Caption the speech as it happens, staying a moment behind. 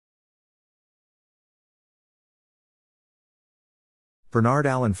Bernard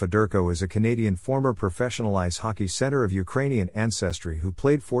Allan Federko is a Canadian former professional ice hockey center of Ukrainian ancestry who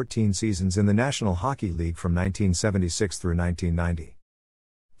played 14 seasons in the National Hockey League from 1976 through 1990.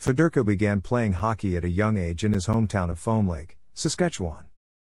 Federko began playing hockey at a young age in his hometown of Foam Lake, Saskatchewan.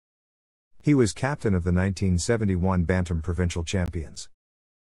 He was captain of the 1971 Bantam provincial champions.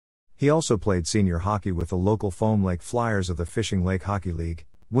 He also played senior hockey with the local Foam Lake Flyers of the Fishing Lake Hockey League,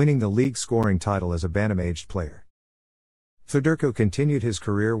 winning the league scoring title as a bantam-aged player. Federko continued his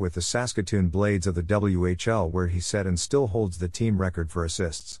career with the Saskatoon Blades of the WHL, where he set and still holds the team record for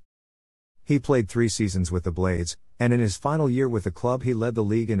assists. He played 3 seasons with the Blades, and in his final year with the club he led the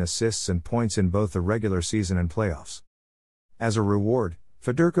league in assists and points in both the regular season and playoffs. As a reward,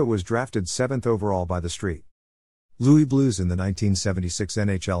 Federko was drafted 7th overall by the St. Louis Blues in the 1976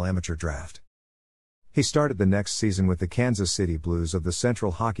 NHL Amateur Draft. He started the next season with the Kansas City Blues of the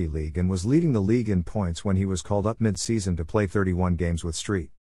Central Hockey League and was leading the league in points when he was called up mid-season to play 31 games with St.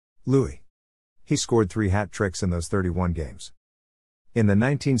 Louis. He scored 3 hat tricks in those 31 games. In the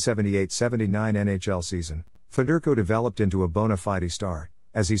 1978-79 NHL season, Federko developed into a bona fide star,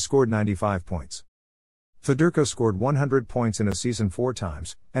 as he scored 95 points. Federko scored 100 points in a season 4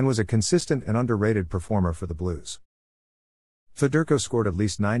 times, and was a consistent and underrated performer for the Blues. Federko scored at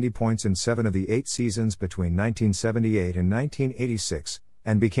least 90 points in 7 of the 8 seasons between 1978 and 1986,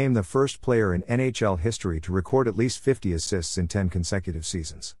 and became the first player in NHL history to record at least 50 assists in 10 consecutive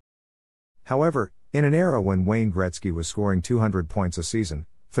seasons. However, in an era when Wayne Gretzky was scoring 200 points a season,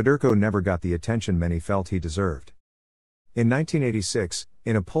 Federko never got the attention many felt he deserved. In 1986,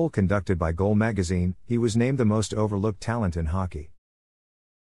 in a poll conducted by Goal magazine, he was named the most overlooked talent in hockey.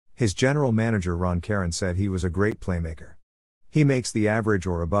 His general manager Ron Caron said he was a great playmaker. He makes the average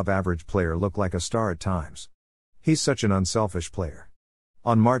or above average player look like a star at times. He's such an unselfish player.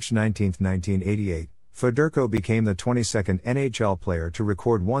 On March 19, 1988, Federko became the 22nd NHL player to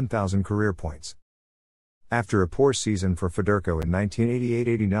record 1,000 career points. After a poor season for Federko in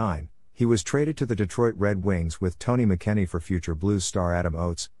 1988-89, he was traded to the Detroit Red Wings with Tony McKenney for future Blues star Adam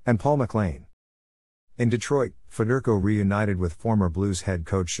Oates and Paul McLean. In Detroit, Federko reunited with former Blues head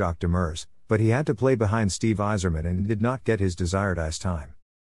coach Jacques Demers, but he had to play behind Steve Yzerman and did not get his desired ice time.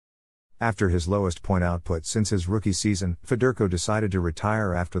 After his lowest point output since his rookie season, Federko decided to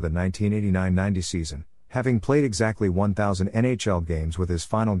retire after the 1989-90 season, having played exactly 1,000 NHL games with his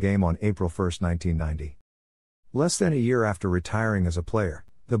final game on April 1, 1990. Less than a year after retiring as a player,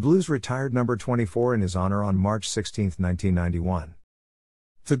 the Blues retired number 24 in his honor on March 16, 1991.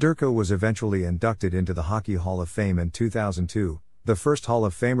 Federko was eventually inducted into the Hockey Hall of Fame in 2002, the first Hall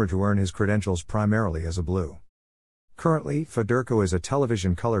of Famer to earn his credentials primarily as a Blue. Currently, Federko is a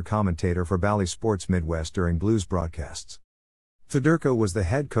television color commentator for Bally Sports Midwest during Blues broadcasts. Federko was the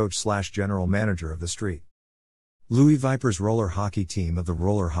head coach/general manager of the St. Louis Vipers roller hockey team of the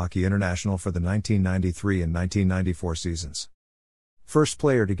Roller Hockey International for the 1993 and 1994 seasons. First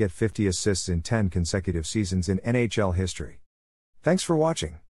player to get 50 assists in 10 consecutive seasons in NHL history. Thanks for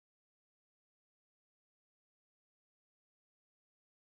watching.